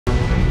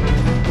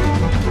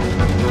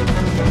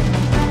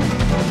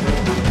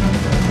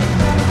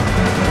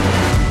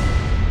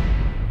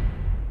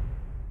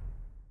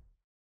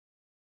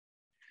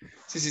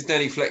This is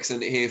Danny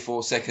Flexen here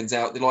for Seconds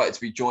Out. Delighted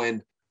to be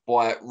joined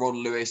by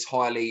Ron Lewis,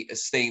 highly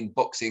esteemed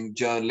boxing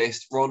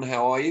journalist. Ron,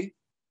 how are you?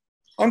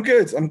 I'm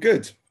good. I'm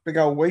good. Big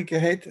old week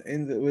ahead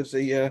with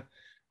the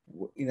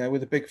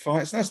with the big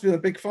fight. It's nice to be on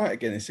a big fight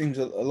again. It seems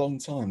a long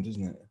time,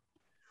 doesn't it?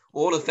 I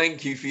want to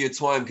thank you for your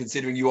time,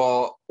 considering you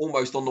are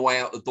almost on the way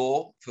out the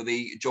door for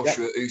the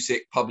Joshua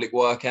Usyk public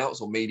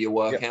workouts or media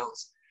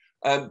workouts.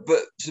 But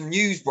some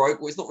news broke.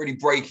 Well, it's not really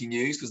breaking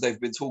news because they've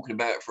been talking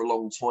about it for a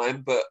long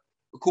time. But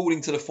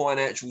according to the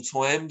Financial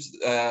Times,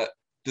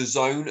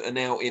 DAZN are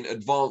now in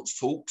advanced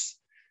talks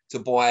to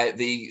buy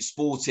the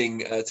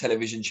sporting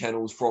television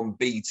channels from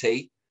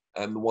BT,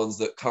 the ones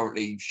that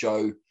currently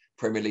show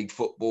Premier League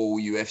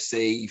football,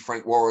 UFC,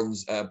 Frank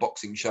Warren's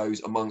boxing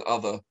shows, among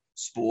other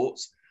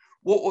sports.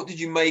 What did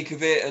you make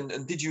of it?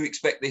 And did you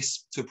expect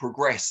this to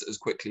progress as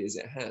quickly as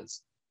it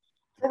has?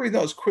 Probably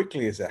not as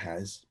quickly as it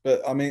has.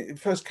 But, I mean, it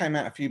first came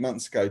out a few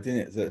months ago,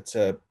 didn't it,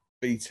 that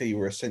BT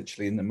were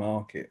essentially in the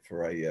market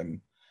for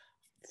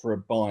a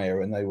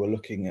buyer, and they were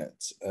looking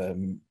at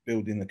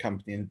building the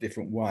company in a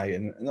different way.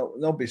 And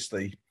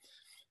obviously,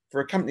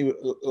 for a company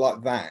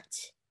like that,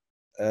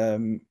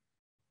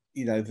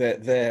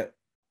 they're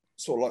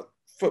sort of like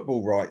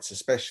football rights,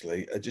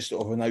 especially, are just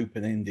sort of an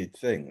open-ended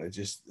thing. They're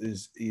just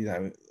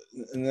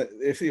and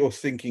if you're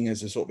thinking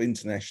as a sort of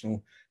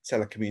international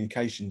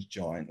telecommunications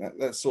giant,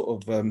 that's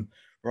sort of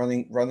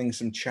running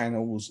some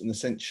channels, and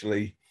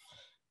essentially,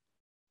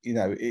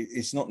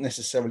 it's not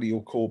necessarily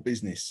your core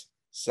business.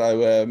 So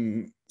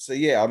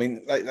yeah, I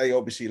mean, they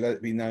obviously let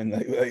it be known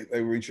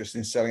they were interested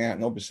in selling out,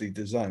 and obviously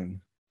DAZN,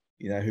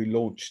 who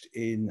launched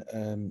in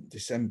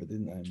December,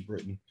 didn't they, in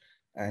Britain,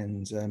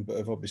 and but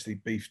have obviously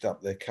beefed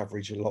up their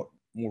coverage a lot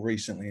more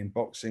recently in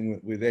boxing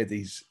with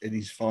Eddie's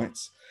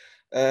fights.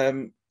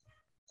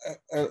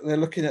 They're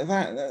looking at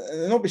that,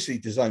 and obviously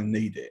DAZN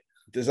need it.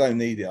 DAZN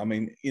need it. I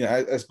mean,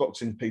 as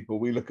boxing people,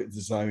 we look at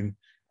DAZN,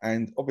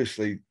 and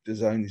obviously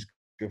DAZN is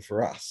good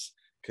for us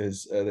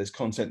because there's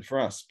content for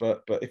us.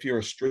 But if you're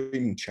a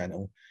streaming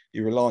channel,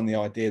 you rely on the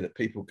idea that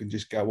people can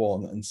just go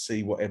on and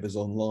see whatever's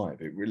on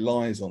live. It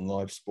relies on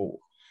live sport.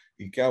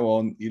 You go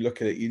on, you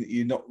look at it,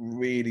 you're not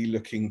really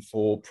looking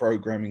for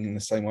programming in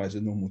the same way as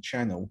a normal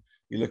channel.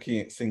 You're looking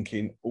at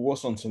thinking, well,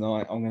 what's on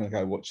tonight? I'm going to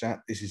go watch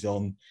that. This is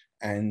on.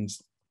 And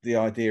the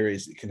idea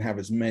is it can have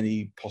as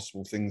many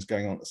possible things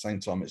going on at the same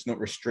time. It's not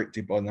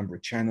restricted by the number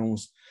of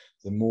channels.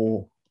 The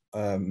more,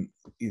 the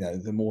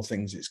more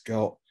things it's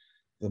got,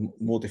 the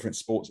more different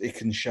sports it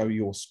can show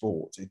your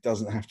sport. It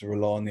doesn't have to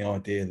rely on the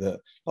idea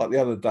that, like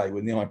the other day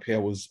when the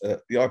IPL was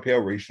the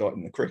IPL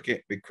restarting the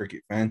cricket, big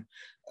cricket fan,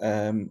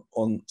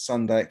 on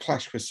Sunday it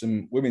clashed with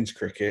some women's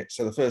cricket.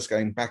 So the first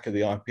game back of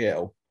the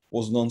IPL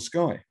wasn't on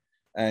Sky,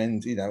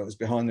 and it was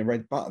behind the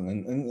red button.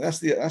 And that's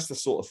the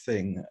sort of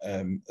thing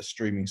a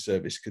streaming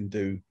service can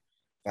do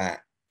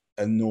that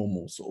a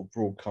normal sort of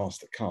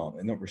broadcaster can't.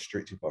 They're not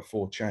restricted by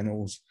 4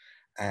 channels,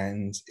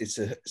 and it's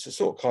a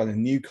sort of kind of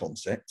new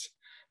concept.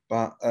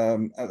 But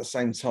at the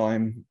same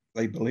time,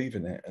 they believe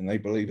in it, and they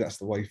believe that's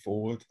the way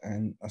forward,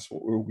 and that's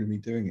what we're all going to be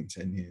doing in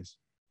 10 years.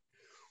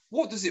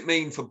 What does it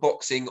mean for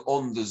boxing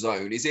on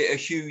DAZN? Is it a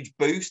huge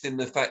boost in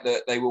the fact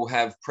that they will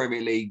have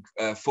Premier League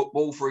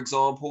football, for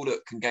example,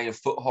 that can gain a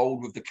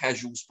foothold with the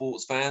casual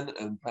sports fan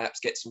and perhaps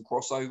get some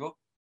crossover?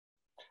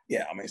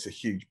 Yeah, I mean, it's a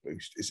huge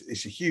boost.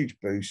 It's a huge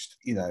boost.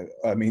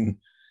 I mean,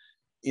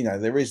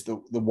 there is the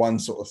one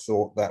sort of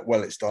thought that,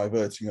 well, it's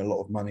diverting a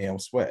lot of money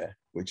elsewhere,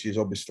 which is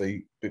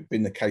obviously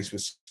been the case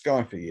with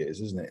Sky for years,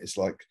 isn't it? It's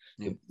like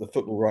the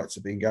football rights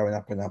have been going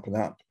up and up and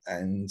up,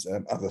 and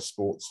other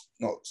sports,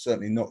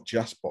 certainly not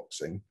just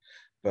boxing,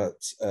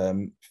 but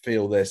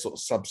feel they're sort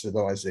of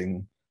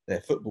subsidising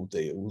their football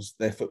deals.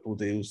 Their football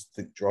deals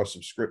drive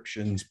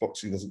subscriptions.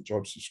 Boxing doesn't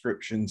drive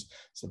subscriptions,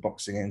 so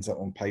boxing ends up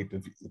on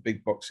pay-per-view. The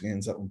big boxing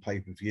ends up on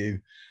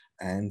pay-per-view,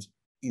 and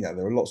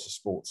there are lots of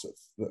sports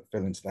that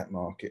fell into that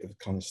market have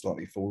kind of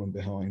slightly fallen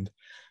behind.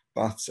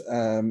 But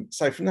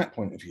so from that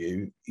point of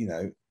view,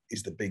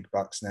 is the big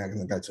bucks now going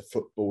to go to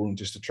football and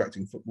just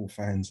attracting football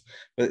fans?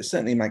 But it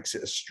certainly makes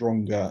it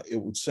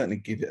it would certainly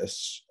give it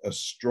a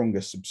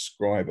stronger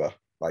subscriber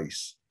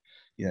base.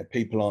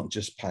 People aren't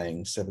just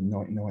paying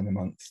 $7.99 a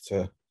month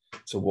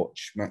to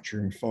watch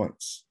matchroom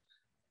fights.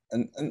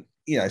 And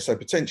so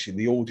potentially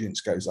the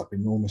audience goes up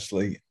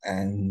enormously,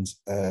 and,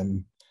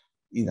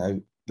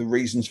 the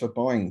reasons for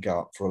buying go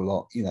up for a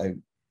lot.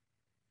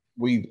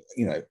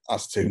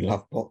 Us two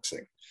love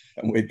boxing,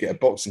 and we'd get a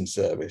boxing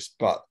service,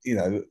 but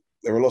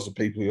there are lots of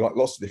people who like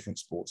lots of different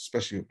sports,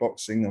 especially with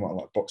boxing. They might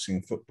like boxing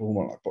and football,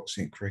 might like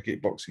boxing and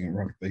cricket, boxing and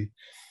rugby.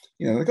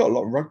 They've got a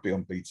lot of rugby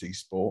on BT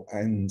Sport,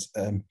 and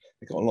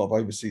they've got a lot of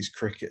overseas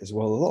cricket as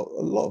well,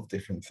 a lot of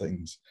different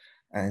things,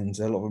 and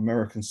a lot of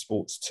American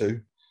sports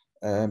too.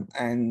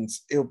 And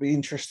it'll be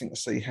interesting to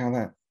see how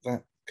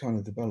that kind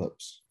of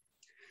develops.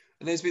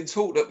 And there's been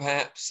talk that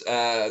perhaps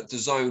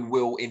DAZN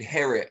will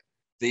inherit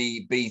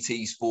the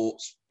BT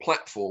Sports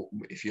platform,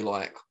 if you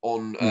like,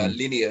 on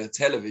linear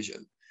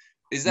television.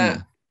 Is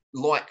that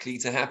likely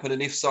to happen?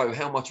 And if so,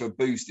 how much of a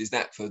boost is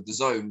that for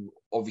DAZN,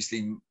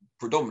 obviously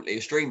predominantly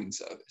a streaming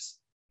service?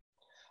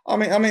 I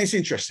mean, it's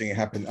interesting it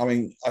happened. I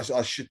mean,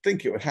 I should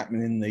think it would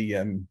happen in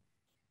the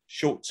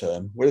short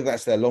term, whether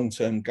that's their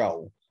long-term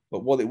goal.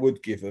 But what it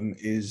would give them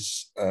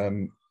is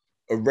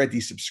a ready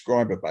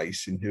subscriber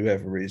base in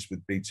whoever is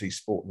with BT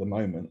Sport at the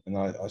moment. And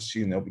I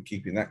assume they'll be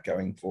keeping that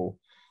going for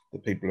the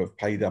people who have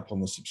paid up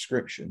on the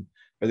subscription.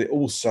 But it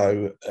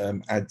also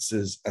adds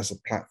as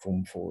a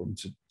platform for them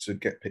to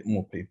get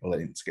more people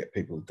in, to get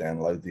people to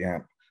download the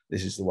app.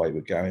 This is the way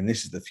we're going.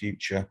 This is the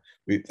future.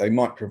 They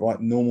might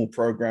provide normal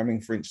programming,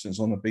 for instance,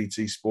 on the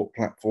BT Sport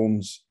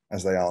platforms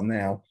as they are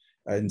now,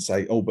 and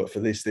say, oh, but for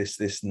this,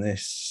 and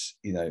this,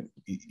 you know,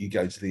 you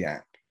go to the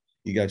app,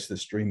 you go to the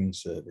streaming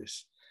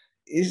service.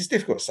 It's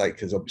difficult to say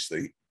because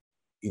obviously,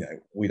 you know,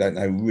 we don't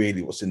know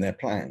really what's in their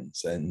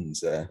plans, and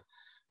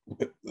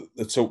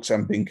the talks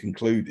haven't been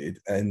concluded,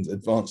 and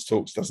advanced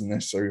talks doesn't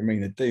necessarily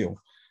mean a deal.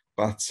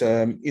 But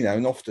you know,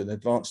 and often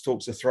advanced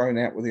talks are thrown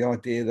out with the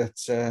idea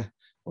that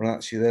well,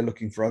 actually, they're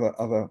looking for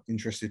other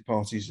interested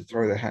parties to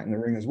throw their hat in the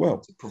ring as well,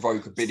 to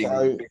provoke a bidding.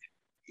 So,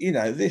 you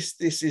know, this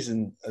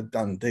isn't a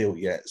done deal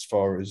yet, as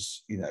far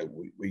as you know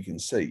we can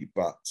see.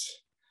 But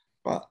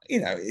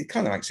you know, it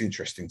kind of makes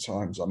interesting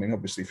times. I mean,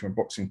 obviously, from a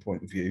boxing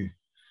point of view,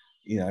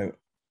 you know,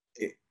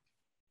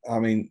 I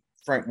mean,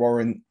 Frank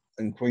Warren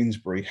and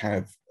Queensberry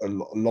have a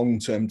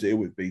long-term deal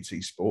with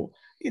BT Sport.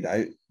 You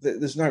know,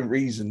 there's no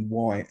reason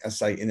why, as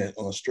say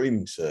on a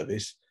streaming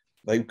service,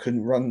 they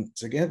couldn't run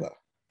together.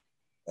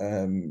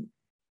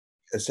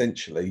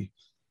 Essentially,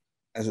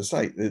 as I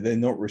say, they're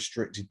not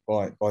restricted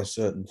by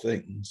certain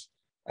things,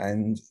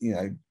 and you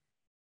know,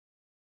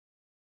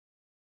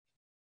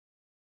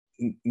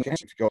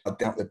 I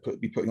doubt they'd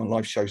be putting on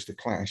live shows to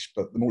clash,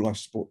 but the more live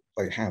sport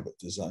they have at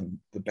DAZN,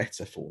 the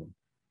better for them.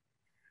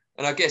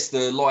 And I guess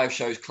the live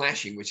shows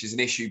clashing, which is an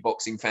issue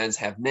boxing fans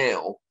have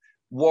now,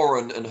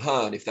 Warren and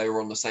Hearn, if they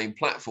were on the same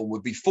platform,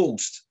 would be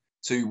forced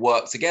to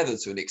work together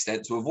to an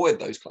extent to avoid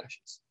those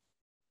clashes.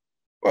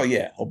 Well,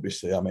 yeah,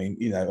 obviously. I mean,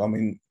 you know,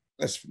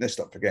 let's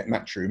not forget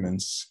Matchroom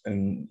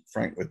and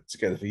Frank were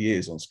together for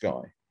years on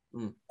Sky,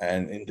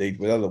 and indeed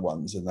with other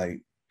ones, and they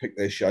picked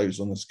their shows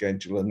on the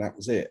schedule, and that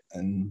was it.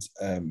 And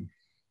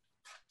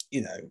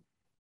you know,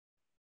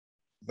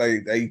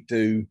 they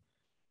do.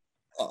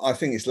 I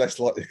think it's less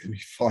likely to be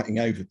fighting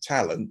over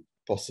talent,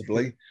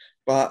 possibly,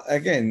 but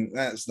again,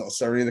 that's not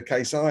necessarily the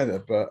case either.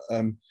 But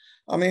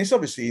I mean, it's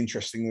obviously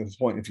interesting from the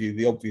point of view,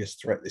 the obvious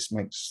threat this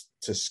makes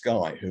to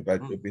Sky,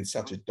 who've been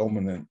such a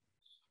dominant,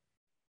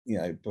 you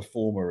know,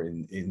 performer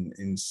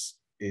in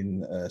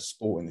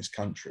sport in this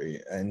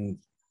country, and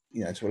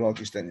you know, to a large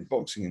extent in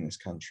boxing in this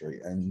country.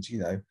 And you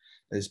know,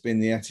 there's been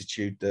the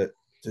attitude that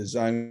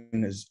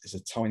DAZN is a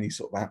tiny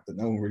sort of app that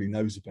no one really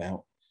knows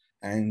about,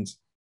 and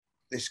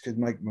this could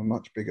make them a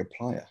much bigger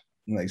player.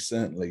 And they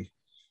certainly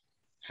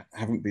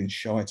haven't been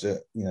shy to,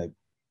 you know,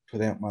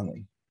 put out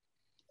money.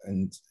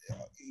 And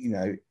you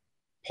know,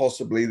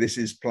 possibly this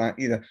is plan.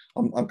 You know,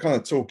 I'm kind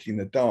of talking in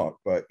the dark,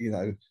 but you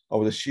know, I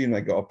would assume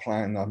they got a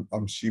plan.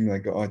 I'm assuming they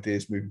got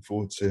ideas moving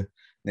forward to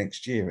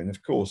next year. And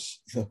of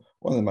course,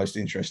 one of the most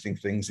interesting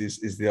things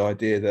is the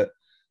idea that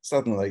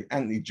suddenly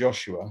Anthony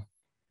Joshua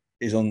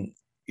is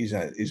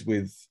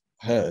with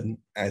Hearn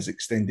as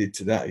extended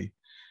today,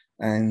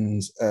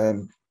 and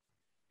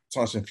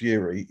Tyson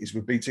Fury is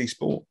with BT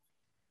Sport.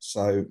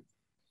 So,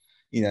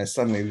 you know,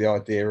 suddenly the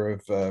idea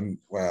of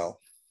well,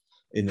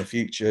 in the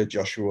future,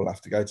 Joshua will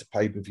have to go to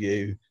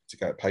pay-per-view. To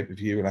go to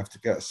pay-per-view, we'll have to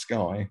go to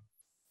Sky.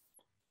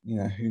 You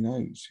know, who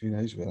knows? Who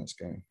knows where that's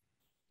going?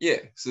 Yeah,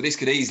 so this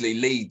could easily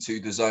lead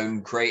to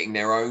DAZN creating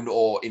their own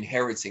or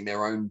inheriting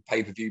their own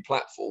pay-per-view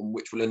platform,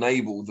 which will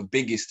enable the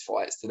biggest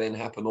fights to then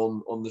happen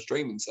on the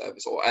streaming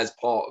service, or as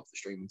part of the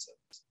streaming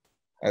service.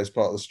 As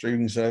part of the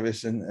streaming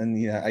service, and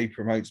you know, A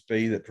promotes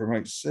B that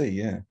promotes C,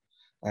 yeah.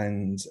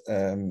 And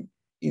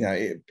you know,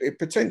 it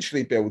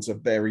potentially builds a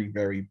very,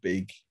 very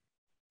big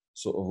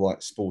sort of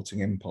like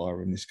sporting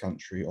empire in this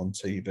country on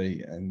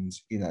TV. And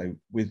you know,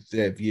 with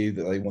their view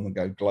that they want to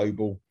go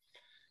global,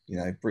 you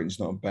know, Britain's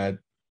not a bad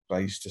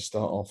base to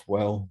start off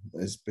well.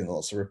 There's been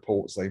lots of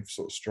reports they've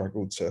sort of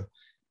struggled to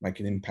make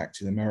an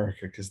impact in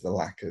America because of the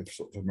lack of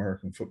sort of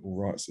American football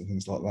rights and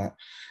things like that.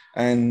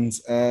 And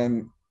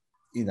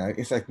you know,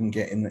 if they can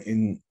get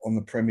in on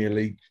the Premier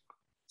League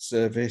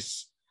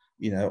service,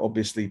 you know,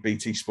 obviously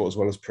BT Sport as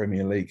well as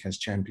Premier League has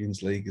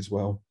Champions League as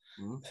well.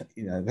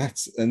 You know,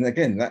 that's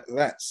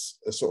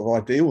a sort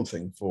of ideal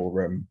thing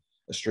for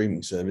a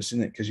streaming service,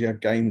 isn't it? Because you have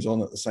games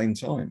on at the same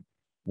time.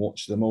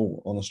 Watch them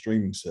all on a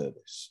streaming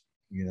service.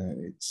 You know,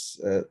 it's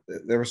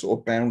there are sort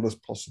of boundless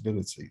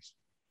possibilities.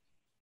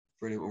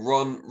 Brilliant. Well,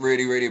 Ron,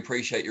 really, really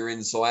appreciate your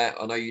insight.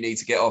 I know you need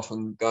to get off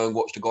and go and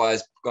watch the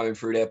guys going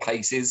through their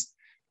paces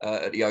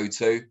at the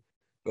O2,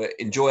 but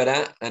enjoy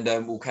that, and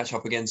we'll catch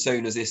up again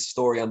soon as this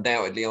story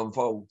undoubtedly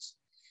unfolds.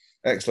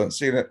 Excellent.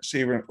 See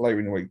you later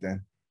in the week,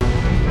 Dan.